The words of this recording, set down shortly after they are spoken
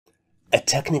A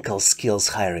technical skills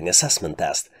hiring assessment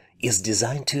test is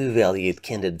designed to evaluate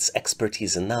candidates'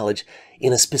 expertise and knowledge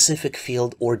in a specific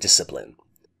field or discipline.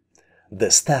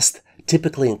 This test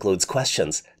typically includes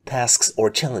questions, tasks, or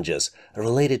challenges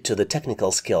related to the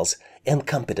technical skills and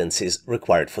competencies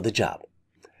required for the job.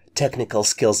 Technical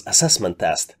skills assessment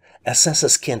test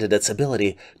assesses candidates'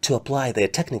 ability to apply their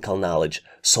technical knowledge,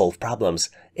 solve problems,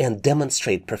 and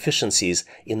demonstrate proficiencies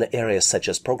in the areas such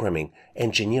as programming,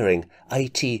 engineering,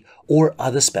 IT, or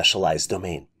other specialized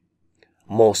domain.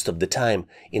 Most of the time,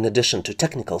 in addition to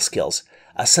technical skills,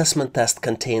 assessment test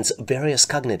contains various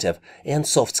cognitive and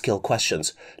soft skill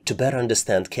questions to better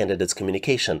understand candidates'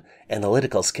 communication,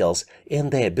 analytical skills,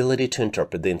 and their ability to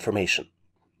interpret the information.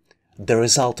 The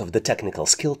result of the technical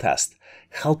skill test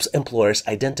helps employers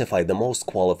identify the most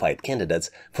qualified candidates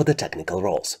for the technical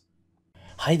roles.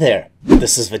 Hi there,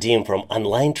 this is Vadim from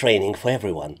Online Training for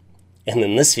Everyone. And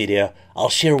in this video, I'll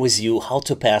share with you how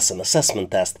to pass an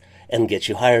assessment test and get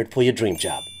you hired for your dream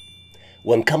job.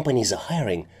 When companies are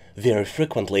hiring, very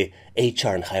frequently, HR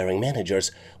and hiring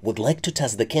managers would like to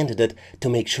test the candidate to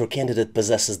make sure candidate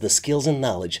possesses the skills and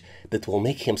knowledge that will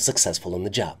make him successful in the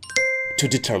job. To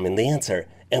determine the answer,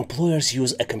 employers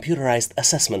use a computerized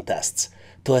assessment tests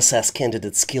to assess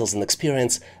candidates' skills and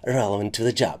experience relevant to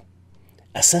the job.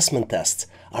 Assessment tests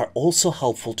are also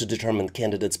helpful to determine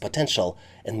candidates' potential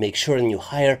and make sure a new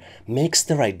hire makes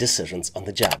the right decisions on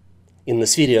the job. In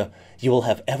this video, you will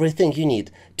have everything you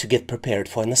need to get prepared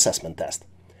for an assessment test.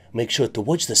 Make sure to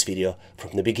watch this video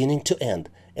from the beginning to end,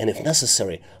 and if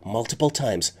necessary, multiple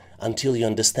times until you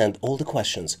understand all the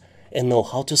questions and know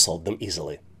how to solve them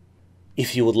easily.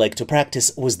 If you would like to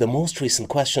practice with the most recent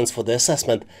questions for the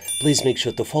assessment, please make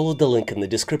sure to follow the link in the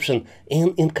description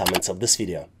and in comments of this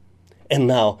video. And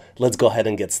now, let's go ahead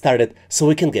and get started so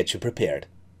we can get you prepared.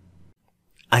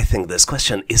 I think this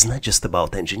question is not just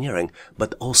about engineering,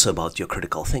 but also about your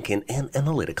critical thinking and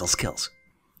analytical skills.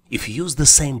 If you use the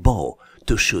same bow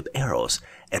to shoot arrows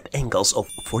at angles of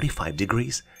 45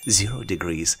 degrees, 0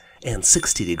 degrees, and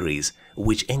 60 degrees,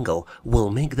 which angle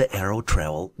will make the arrow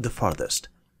travel the farthest?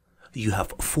 You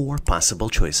have four possible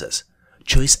choices.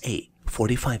 Choice A,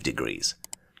 45 degrees.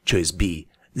 Choice B,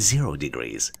 0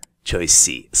 degrees. Choice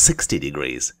C, 60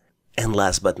 degrees. And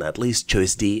last but not least,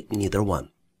 choice D, neither one.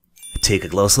 Take a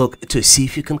close look to see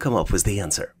if you can come up with the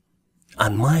answer.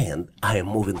 On my end, I am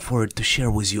moving forward to share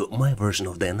with you my version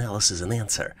of the analysis and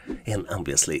answer. And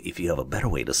obviously, if you have a better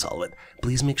way to solve it,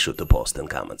 please make sure to post in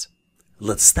comments.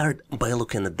 Let's start by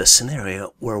looking at the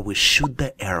scenario where we shoot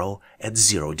the arrow at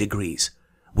 0 degrees,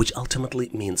 which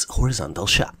ultimately means horizontal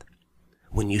shot.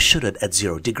 When you shoot it at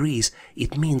 0 degrees,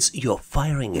 it means you're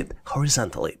firing it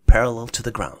horizontally, parallel to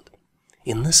the ground.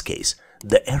 In this case,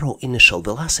 the arrow initial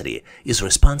velocity is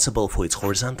responsible for its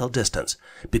horizontal distance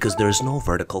because there is no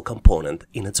vertical component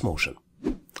in its motion.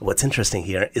 What's interesting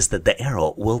here is that the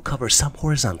arrow will cover some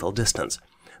horizontal distance,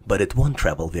 but it won't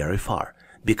travel very far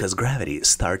because gravity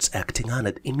starts acting on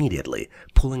it immediately,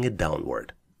 pulling it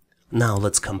downward. Now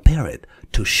let's compare it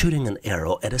to shooting an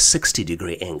arrow at a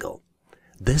 60-degree angle.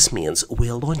 This means we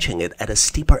are launching it at a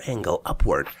steeper angle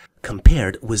upward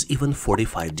compared with even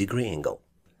 45-degree angle.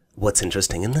 What's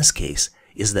interesting in this case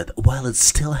is that while it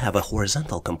still have a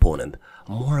horizontal component,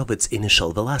 more of its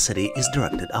initial velocity is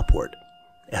directed upward.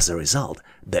 As a result,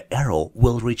 the arrow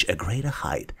will reach a greater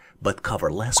height but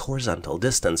cover less horizontal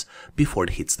distance before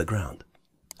it hits the ground.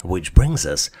 Which brings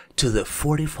us to the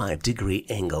 45-degree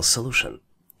angle solution.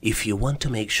 If you want to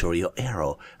make sure your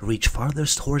arrow reach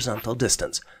farthest horizontal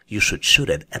distance, you should shoot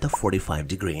it at a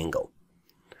 45-degree angle.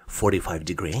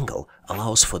 45-degree angle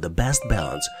allows for the best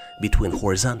balance between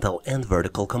horizontal and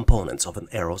vertical components of an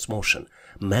arrow's motion,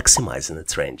 maximizing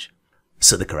its range.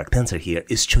 So the correct answer here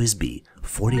is choice B,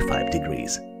 45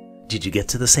 degrees. Did you get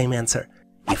to the same answer?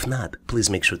 If not, please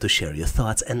make sure to share your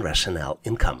thoughts and rationale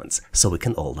in comments so we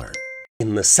can all learn.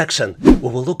 In this section, we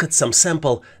will look at some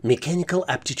sample mechanical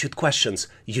aptitude questions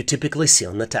you typically see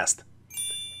on the test.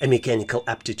 A mechanical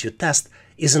aptitude test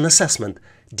is an assessment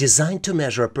designed to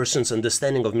measure a person's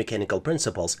understanding of mechanical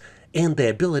principles and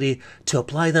their ability to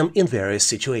apply them in various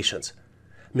situations.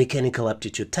 Mechanical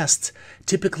aptitude tests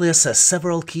typically assess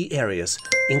several key areas,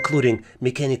 including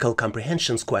mechanical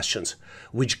comprehensions questions,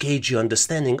 which gauge your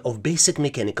understanding of basic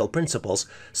mechanical principles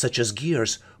such as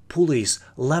gears, pulleys,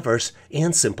 levers,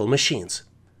 and simple machines.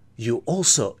 You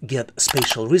also get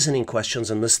spatial reasoning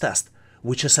questions in this test,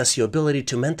 which assess your ability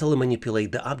to mentally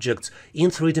manipulate the objects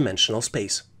in three-dimensional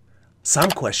space.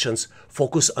 Some questions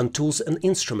focus on tools and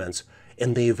instruments,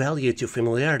 and they evaluate your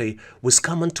familiarity with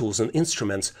common tools and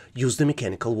instruments used in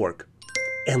mechanical work.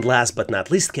 And last but not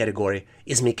least category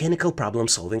is mechanical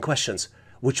problem-solving questions,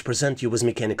 which present you with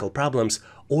mechanical problems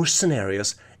or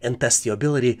scenarios and test your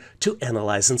ability to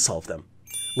analyze and solve them.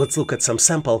 Let's look at some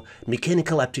sample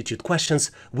mechanical aptitude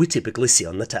questions we typically see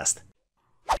on the test.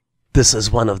 This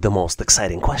is one of the most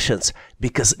exciting questions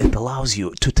because it allows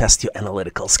you to test your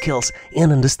analytical skills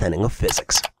and understanding of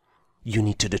physics. You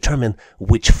need to determine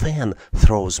which fan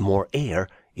throws more air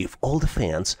if all the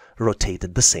fans rotate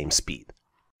at the same speed.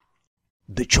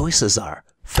 The choices are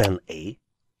fan A,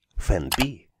 fan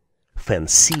B, fan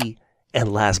C,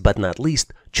 and last but not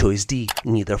least, choice D,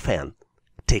 neither fan.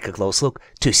 Take a close look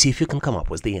to see if you can come up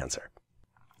with the answer.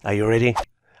 Are you ready?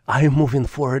 I am moving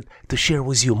forward to share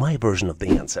with you my version of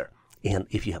the answer. And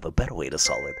if you have a better way to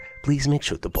solve it, please make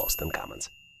sure to post in comments.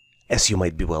 As you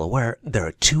might be well aware, there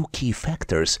are two key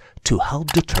factors to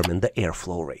help determine the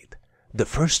airflow rate. The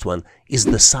first one is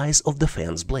the size of the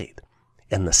fan's blade,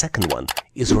 and the second one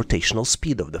is rotational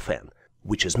speed of the fan,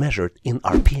 which is measured in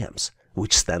RPMs,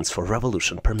 which stands for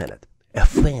revolution per minute. A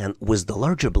fan with the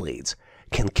larger blades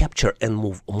can capture and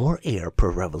move more air per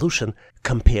revolution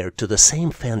compared to the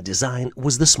same fan design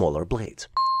with the smaller blades.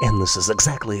 And this is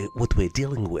exactly what we're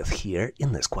dealing with here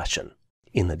in this question.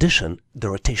 In addition, the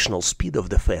rotational speed of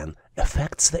the fan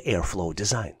affects the airflow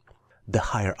design. The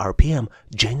higher RPM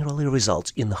generally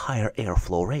results in a higher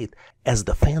airflow rate as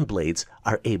the fan blades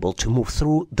are able to move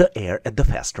through the air at the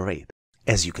faster rate.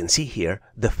 As you can see here,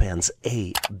 the fans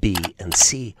A, B, and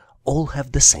C all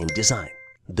have the same design.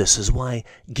 This is why,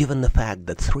 given the fact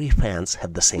that three fans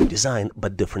have the same design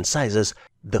but different sizes,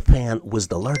 the fan with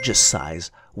the largest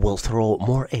size will throw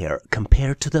more air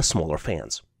compared to the smaller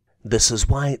fans. This is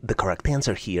why the correct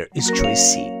answer here is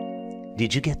choice C.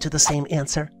 Did you get to the same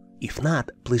answer? If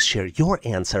not, please share your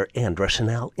answer and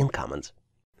rationale in comments.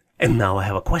 And now I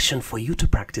have a question for you to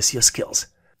practice your skills.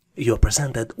 You're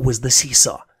presented with the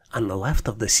seesaw. On the left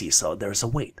of the seesaw there is a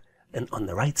weight, and on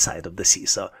the right side of the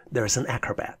seesaw there is an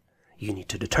acrobat. You need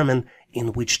to determine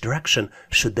in which direction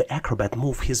should the acrobat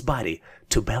move his body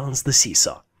to balance the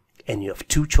seesaw. And you have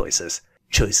two choices,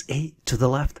 choice A to the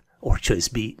left or choice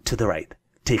B to the right.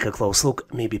 Take a close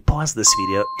look, maybe pause this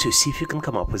video to see if you can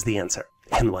come up with the answer.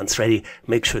 And once ready,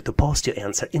 make sure to post your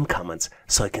answer in comments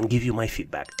so I can give you my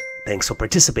feedback. Thanks for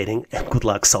participating and good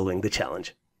luck solving the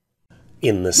challenge.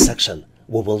 In this section,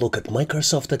 we will look at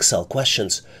Microsoft Excel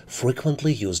questions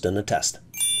frequently used in a test.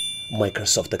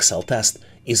 Microsoft Excel test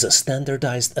is a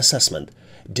standardized assessment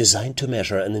designed to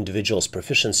measure an individual's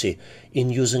proficiency in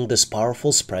using this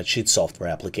powerful spreadsheet software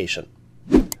application.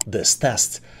 This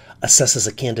test assesses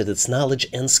a candidate's knowledge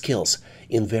and skills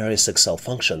in various Excel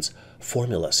functions,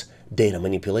 formulas, data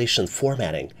manipulation,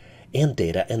 formatting, and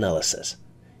data analysis.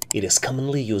 It is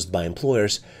commonly used by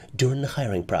employers during the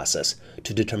hiring process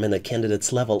to determine a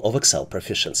candidate's level of Excel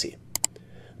proficiency.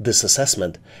 This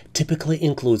assessment typically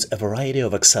includes a variety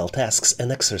of Excel tasks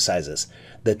and exercises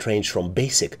that range from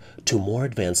basic to more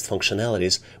advanced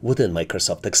functionalities within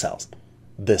Microsoft Excel.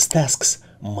 These tasks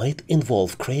might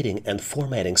involve creating and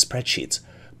formatting spreadsheets,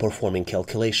 performing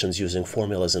calculations using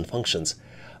formulas and functions,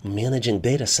 managing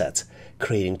data sets,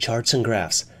 creating charts and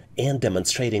graphs, and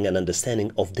demonstrating an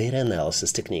understanding of data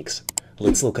analysis techniques.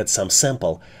 Let's look at some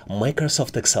sample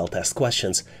Microsoft Excel test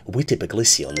questions we typically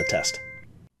see on the test.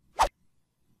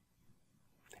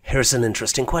 Here's an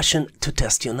interesting question to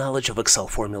test your knowledge of Excel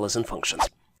formulas and functions.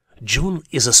 June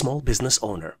is a small business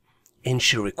owner, and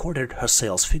she recorded her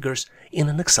sales figures in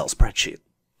an Excel spreadsheet.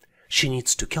 She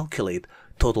needs to calculate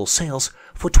total sales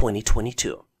for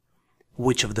 2022.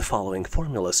 Which of the following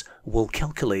formulas will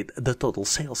calculate the total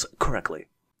sales correctly?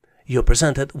 You're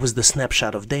presented with the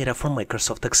snapshot of data from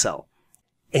Microsoft Excel,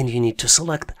 and you need to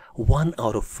select one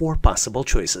out of four possible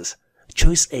choices.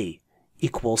 Choice A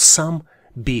equals sum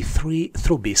B3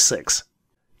 through B6.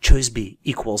 Choice B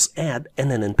equals add and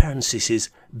then in parentheses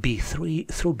B3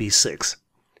 through B6.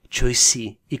 Choice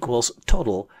C equals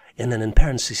total and then in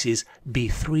parentheses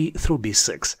B3 through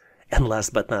B6. And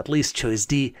last but not least, choice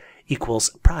D equals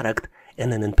product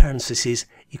and then in parentheses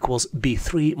equals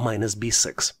B3 minus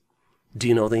B6. Do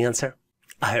you know the answer?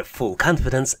 I have full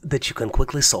confidence that you can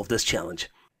quickly solve this challenge.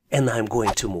 And I'm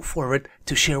going to move forward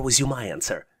to share with you my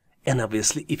answer. And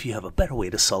obviously, if you have a better way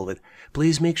to solve it,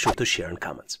 please make sure to share in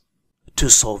comments. To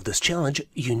solve this challenge,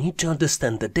 you need to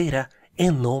understand the data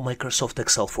and know Microsoft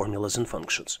Excel formulas and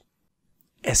functions.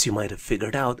 As you might have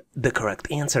figured out, the correct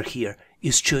answer here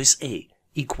is choice A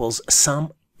equals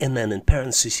sum and then in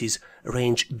parentheses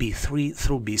range B3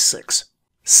 through B6.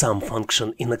 Sum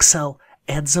function in Excel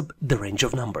adds up the range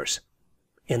of numbers.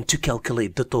 And to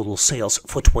calculate the total sales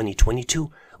for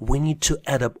 2022, we need to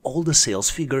add up all the sales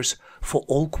figures for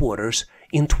all quarters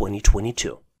in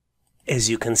 2022. As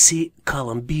you can see,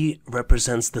 column B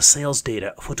represents the sales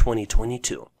data for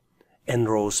 2022, and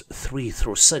rows 3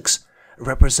 through 6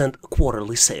 represent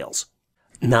quarterly sales.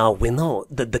 Now we know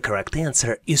that the correct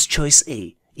answer is choice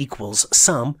A, equals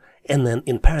sum, and then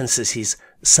in parentheses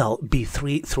cell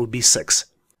B3 through B6.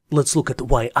 Let's look at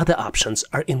why other options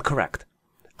are incorrect.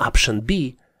 Option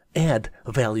B, add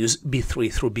values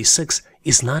B3 through B6,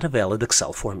 is not a valid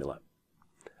Excel formula.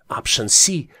 Option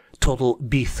C, total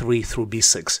B3 through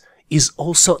B6, is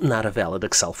also not a valid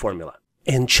Excel formula.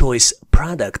 And choice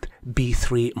product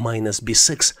B3 minus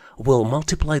B6 will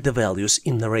multiply the values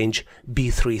in the range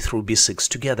B3 through B6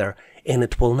 together, and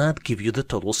it will not give you the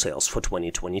total sales for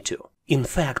 2022. In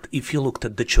fact, if you looked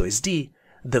at the choice D,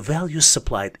 the values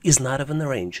supplied is not even a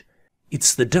range.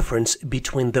 It's the difference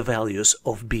between the values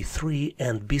of B3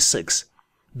 and B6,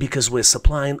 because we're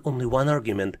supplying only one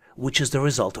argument, which is the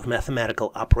result of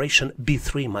mathematical operation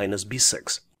B3 minus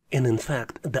B6. And in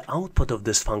fact, the output of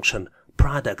this function,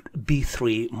 product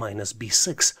B3 minus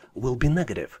B6, will be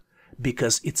negative,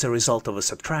 because it's a result of a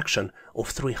subtraction of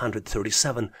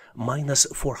 337 minus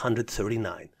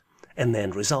 439, and the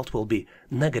end result will be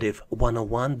negative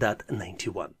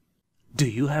 101.91. Do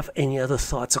you have any other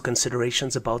thoughts or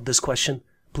considerations about this question?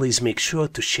 Please make sure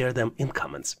to share them in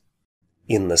comments.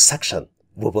 In this section,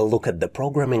 we will look at the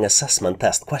programming assessment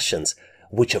test questions,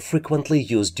 which are frequently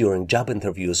used during job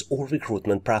interviews or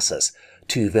recruitment process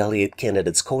to evaluate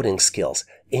candidates' coding skills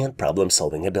and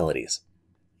problem-solving abilities.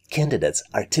 Candidates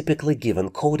are typically given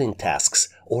coding tasks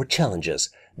or challenges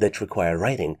that require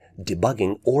writing,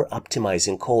 debugging, or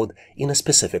optimizing code in a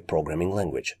specific programming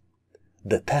language.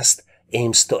 The test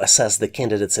aims to assess the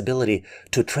candidate's ability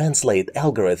to translate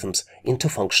algorithms into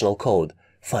functional code,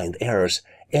 find errors,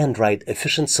 and write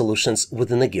efficient solutions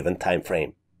within a given time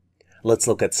frame. Let's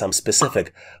look at some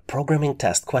specific programming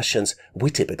test questions we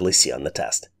typically see on the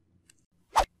test.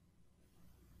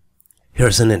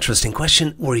 Here's an interesting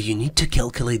question where you need to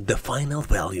calculate the final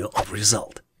value of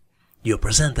result. You're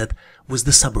presented with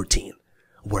the subroutine,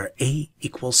 where A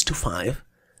equals to 5,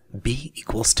 B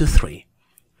equals to 3.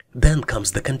 Then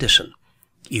comes the condition.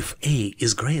 If A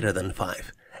is greater than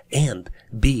 5 and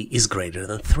B is greater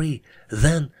than 3,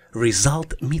 then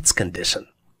result meets condition.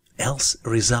 Else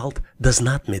result does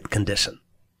not meet condition.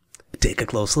 Take a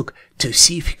close look to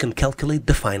see if you can calculate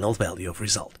the final value of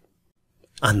result.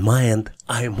 On my end,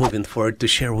 I am moving forward to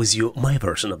share with you my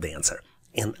version of the answer.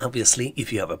 And obviously,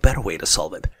 if you have a better way to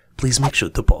solve it, please make sure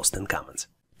to post in comments.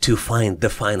 To find the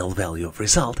final value of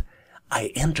result,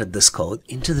 I entered this code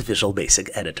into the Visual Basic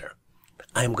editor.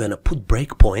 I'm going to put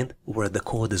breakpoint where the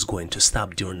code is going to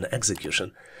stop during the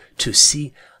execution to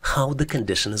see how the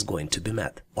condition is going to be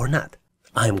met or not.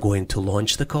 I'm going to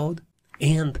launch the code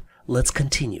and let's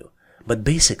continue. But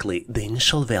basically, the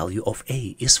initial value of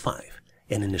A is 5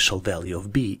 and initial value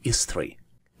of B is 3.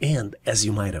 And as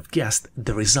you might have guessed,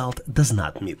 the result does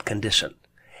not meet condition.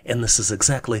 And this is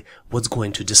exactly what's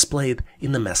going to display it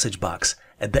in the message box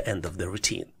at the end of the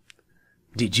routine.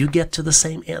 Did you get to the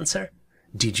same answer?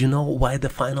 Did you know why the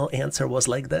final answer was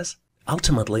like this?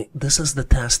 Ultimately, this is the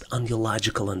test on your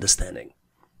logical understanding.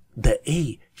 The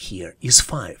A here is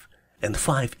 5, and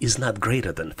 5 is not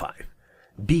greater than 5.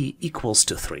 B equals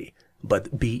to 3,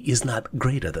 but B is not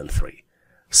greater than 3.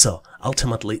 So,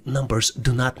 ultimately, numbers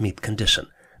do not meet condition.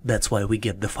 That's why we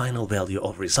get the final value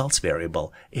of results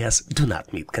variable as do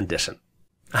not meet condition.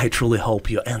 I truly hope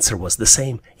your answer was the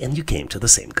same and you came to the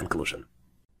same conclusion.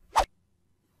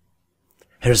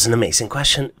 Here's an amazing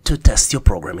question to test your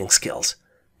programming skills.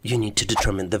 You need to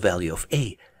determine the value of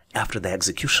A after the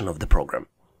execution of the program.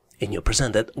 And you're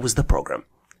presented with the program.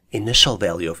 Initial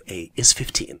value of A is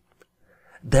 15.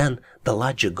 Then the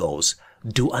logic goes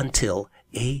do until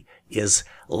A is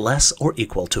less or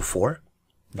equal to 4.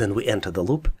 Then we enter the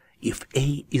loop. If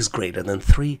A is greater than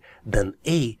 3, then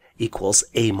A equals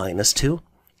A minus 2.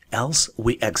 Else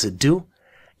we exit do,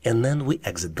 and then we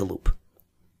exit the loop.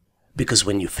 Because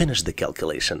when you finish the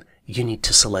calculation, you need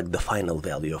to select the final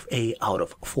value of A out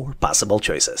of 4 possible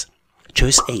choices.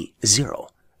 Choice A, 0.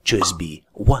 Choice B,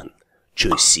 1.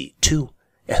 Choice C, 2.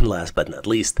 And last but not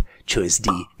least, choice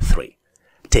D, 3.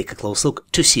 Take a close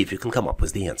look to see if you can come up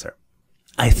with the answer.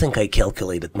 I think I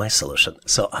calculated my solution,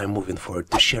 so I'm moving forward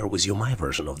to share with you my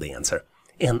version of the answer.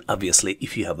 And obviously,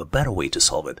 if you have a better way to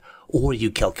solve it, or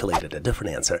you calculated a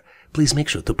different answer, please make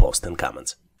sure to post in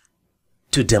comments.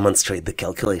 To demonstrate the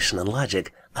calculation and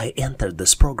logic, I entered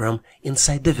this program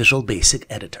inside the Visual Basic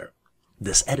editor.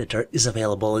 This editor is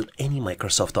available in any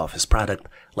Microsoft Office product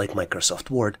like Microsoft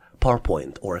Word,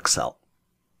 PowerPoint, or Excel.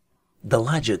 The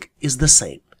logic is the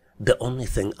same. The only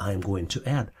thing I'm going to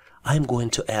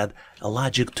add a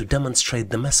logic to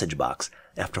demonstrate the message box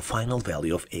after final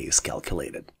value of A is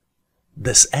calculated.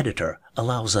 This editor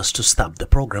allows us to stop the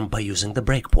program by using the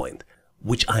breakpoint,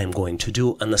 which I am going to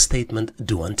do on the statement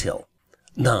do until.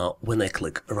 Now, when I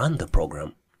click Run the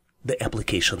program, the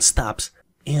application stops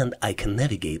and I can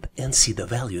navigate and see the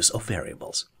values of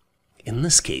variables. In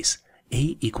this case,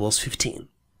 a equals 15.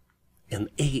 And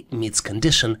a meets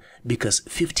condition because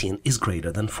 15 is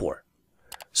greater than 4.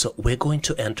 So we're going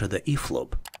to enter the if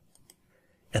loop.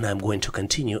 And I'm going to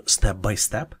continue step by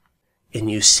step. And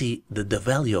you see that the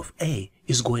value of a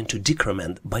is going to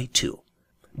decrement by 2.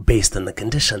 Based on the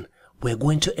condition, we're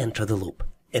going to enter the loop.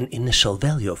 An initial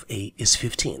value of a is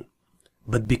 15.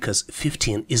 But because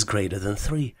 15 is greater than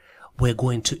 3, we're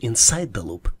going to inside the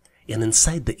loop and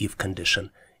inside the if condition,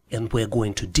 and we're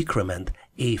going to decrement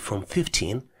a from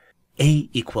 15. A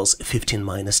equals 15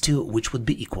 minus 2, which would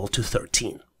be equal to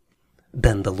 13.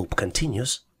 Then the loop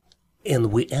continues,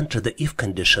 and we enter the if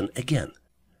condition again,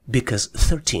 because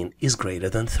 13 is greater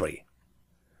than 3.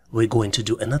 We're going to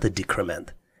do another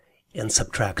decrement and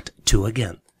subtract 2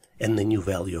 again, and the new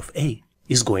value of a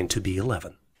is going to be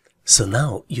 11. So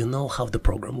now you know how the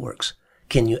program works.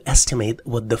 Can you estimate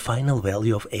what the final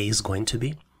value of a is going to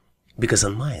be? Because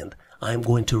on my end, I'm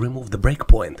going to remove the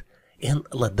breakpoint and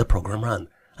let the program run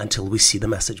until we see the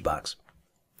message box.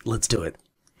 Let's do it.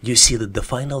 You see that the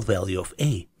final value of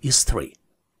a is 3.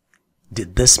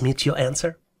 Did this meet your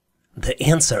answer? The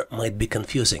answer might be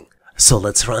confusing, so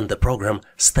let's run the program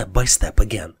step by step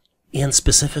again and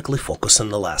specifically focus on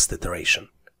the last iteration.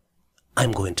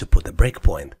 I'm going to put a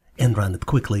breakpoint and run it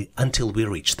quickly until we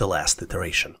reach the last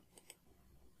iteration.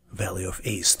 Value of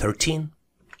a is 13.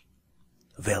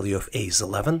 Value of a is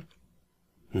 11.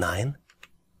 9.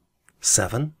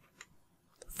 7.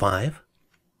 5.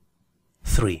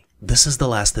 3. This is the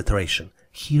last iteration.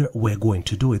 Here we're going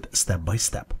to do it step by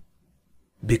step.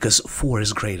 Because 4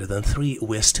 is greater than 3,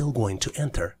 we're still going to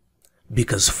enter.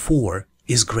 Because 4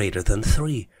 is greater than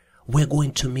 3, we're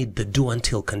going to meet the do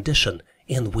until condition,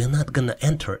 and we're not gonna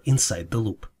enter inside the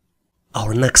loop.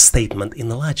 Our next statement in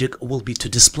the logic will be to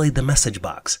display the message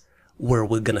box, where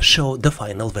we're gonna show the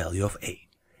final value of a.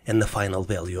 And the final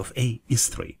value of a is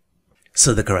 3.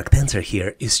 So the correct answer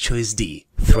here is choice D,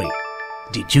 3.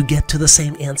 Did you get to the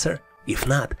same answer? If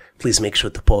not, please make sure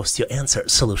to post your answer,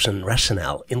 solution, and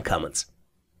rationale in comments.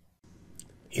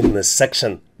 In this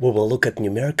section, we will look at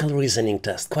numerical reasoning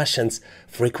test questions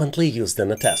frequently used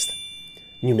in a test.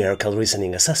 Numerical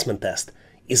reasoning assessment test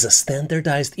is a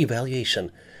standardized evaluation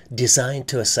designed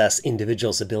to assess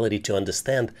individuals' ability to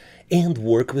understand and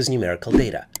work with numerical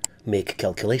data, make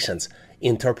calculations,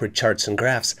 interpret charts and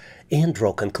graphs, and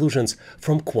draw conclusions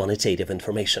from quantitative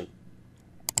information.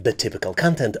 The typical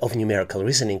content of numerical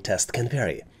reasoning test can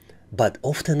vary, but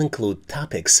often include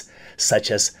topics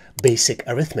such as basic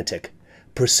arithmetic,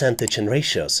 percentage and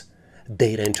ratios,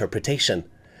 data interpretation,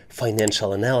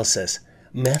 financial analysis,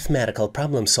 mathematical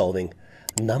problem solving,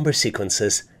 number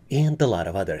sequences, and a lot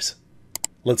of others.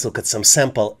 Let's look at some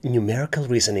sample numerical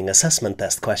reasoning assessment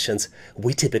test questions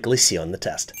we typically see on the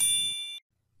test.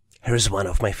 Here's one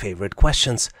of my favorite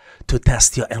questions to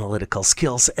test your analytical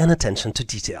skills and attention to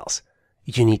details.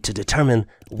 You need to determine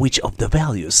which of the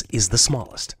values is the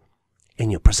smallest.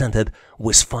 And you're presented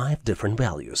with 5 different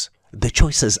values. The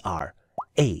choices are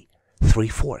A,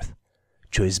 3/4,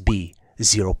 choice B,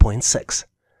 0.6,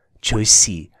 choice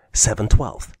C,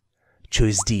 7/12,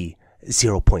 choice D,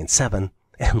 0.7,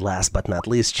 and last but not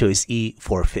least, choice E,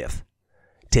 4/5.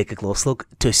 Take a close look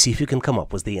to see if you can come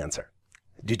up with the answer.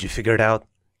 Did you figure it out?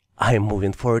 I am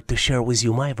moving forward to share with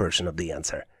you my version of the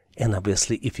answer, and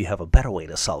obviously if you have a better way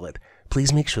to solve it,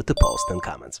 please make sure to post in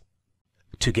comments.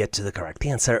 To get to the correct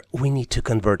answer, we need to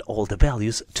convert all the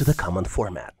values to the common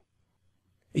format.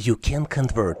 You can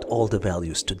convert all the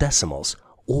values to decimals,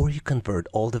 or you convert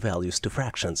all the values to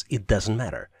fractions. It doesn't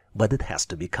matter, but it has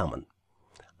to be common.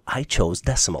 I chose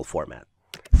decimal format.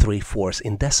 3/4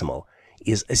 in decimal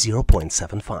is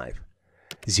 0.75.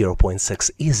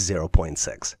 0.6 is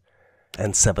 0.6.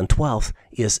 And 7/12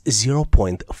 is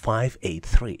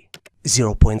 0.583.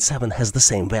 0.7 has the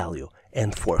same value,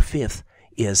 and 4/5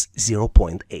 is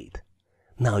 0.8.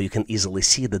 Now you can easily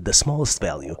see that the smallest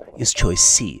value is choice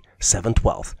C,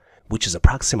 7/12, which is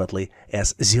approximately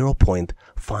as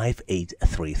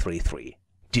 0.58333.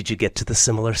 Did you get to the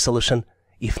similar solution?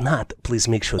 If not, please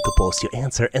make sure to post your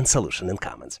answer and solution in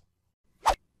comments.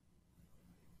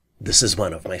 This is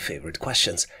one of my favorite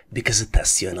questions because it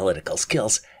tests your analytical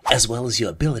skills as well as your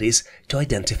abilities to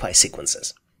identify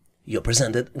sequences. You're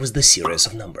presented with the series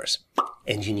of numbers,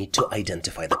 and you need to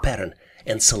identify the pattern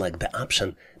and select the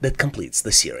option that completes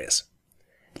the series.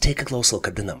 Take a close look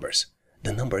at the numbers.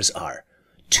 The numbers are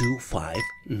 2, 5,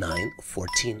 9,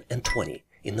 14, and 20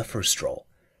 in the first row.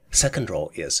 Second row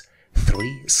is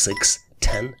 3, 6,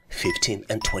 10, 15,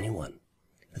 and 21.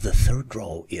 The third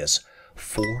row is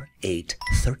 4, 8,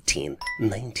 13,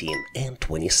 19, and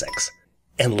 26.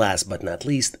 And last but not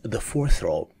least, the fourth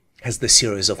row has the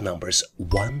series of numbers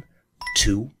 1,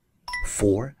 2,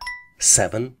 4,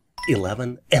 7,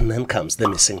 11, and then comes the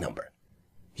missing number.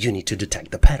 You need to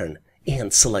detect the pattern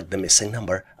and select the missing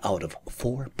number out of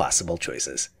 4 possible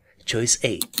choices. Choice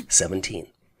A, 17.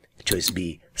 Choice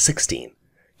B, 16.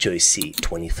 Choice C,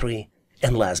 23.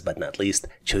 And last but not least,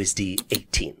 choice D,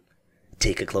 18.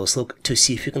 Take a close look to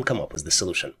see if you can come up with the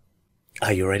solution.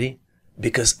 Are you ready?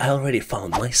 Because I already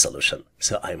found my solution,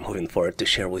 so I'm moving forward to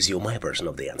share with you my version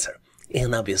of the answer.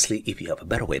 And obviously, if you have a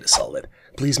better way to solve it,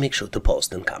 please make sure to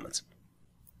post in comments.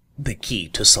 The key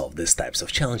to solve these types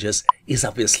of challenges is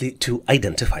obviously to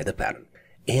identify the pattern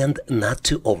and not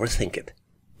to overthink it.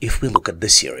 If we look at the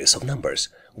series of numbers,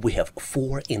 we have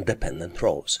 4 independent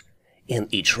rows,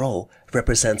 and each row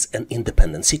represents an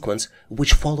independent sequence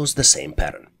which follows the same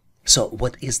pattern. So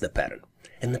what is the pattern?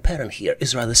 And the pattern here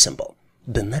is rather simple.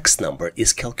 The next number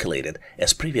is calculated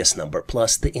as previous number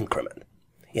plus the increment.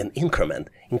 An increment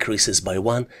increases by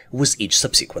 1 with each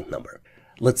subsequent number.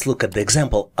 Let's look at the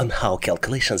example on how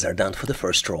calculations are done for the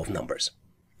first row of numbers.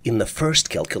 In the first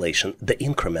calculation, the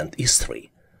increment is 3.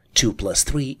 2 plus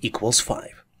 3 equals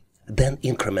 5. Then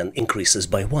increment increases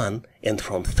by 1, and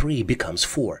from 3 becomes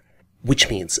 4, which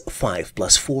means 5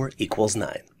 plus 4 equals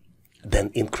 9. Then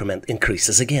increment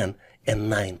increases again, and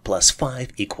 9 plus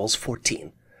 5 equals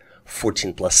 14.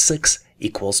 14 plus 6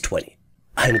 equals 20.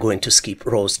 I'm going to skip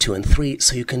rows 2 and 3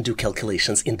 so you can do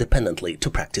calculations independently to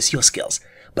practice your skills,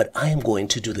 but I am going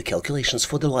to do the calculations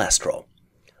for the last row.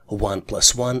 1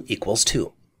 plus 1 equals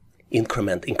 2.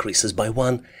 Increment increases by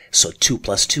 1, so 2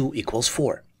 plus 2 equals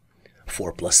 4.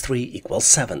 4 plus 3 equals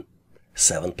 7.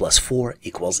 7 plus 4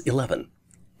 equals 11.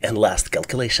 And last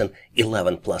calculation,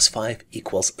 11 plus 5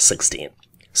 equals 16.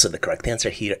 So the correct answer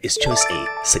here is choice A,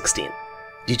 16.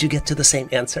 Did you get to the same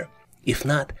answer? If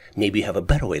not, maybe you have a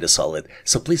better way to solve it,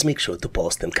 so please make sure to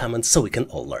post in comments so we can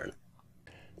all learn.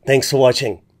 Thanks for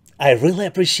watching. I really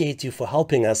appreciate you for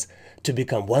helping us to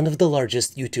become one of the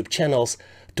largest YouTube channels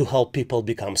to help people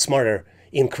become smarter,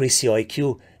 increase your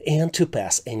IQ, and to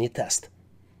pass any test.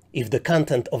 If the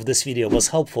content of this video was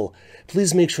helpful,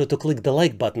 please make sure to click the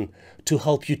like button to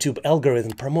help YouTube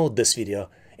algorithm promote this video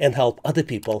and help other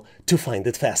people to find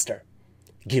it faster.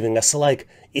 Giving us a like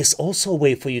is also a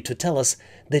way for you to tell us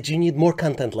that you need more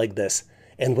content like this,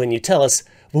 and when you tell us,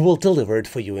 we will deliver it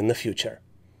for you in the future.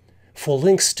 For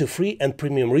links to free and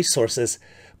premium resources,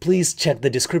 please check the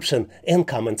description and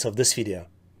comments of this video.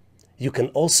 You can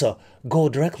also go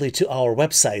directly to our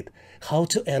website,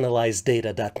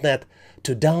 howtoanalyzedata.net,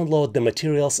 to download the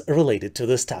materials related to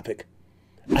this topic.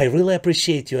 I really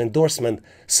appreciate your endorsement,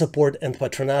 support, and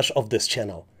patronage of this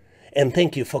channel. And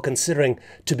thank you for considering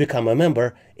to become a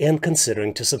member and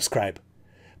considering to subscribe.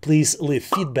 Please leave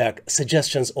feedback,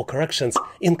 suggestions, or corrections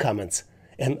in comments.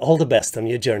 And all the best on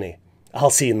your journey. I'll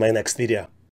see you in my next video.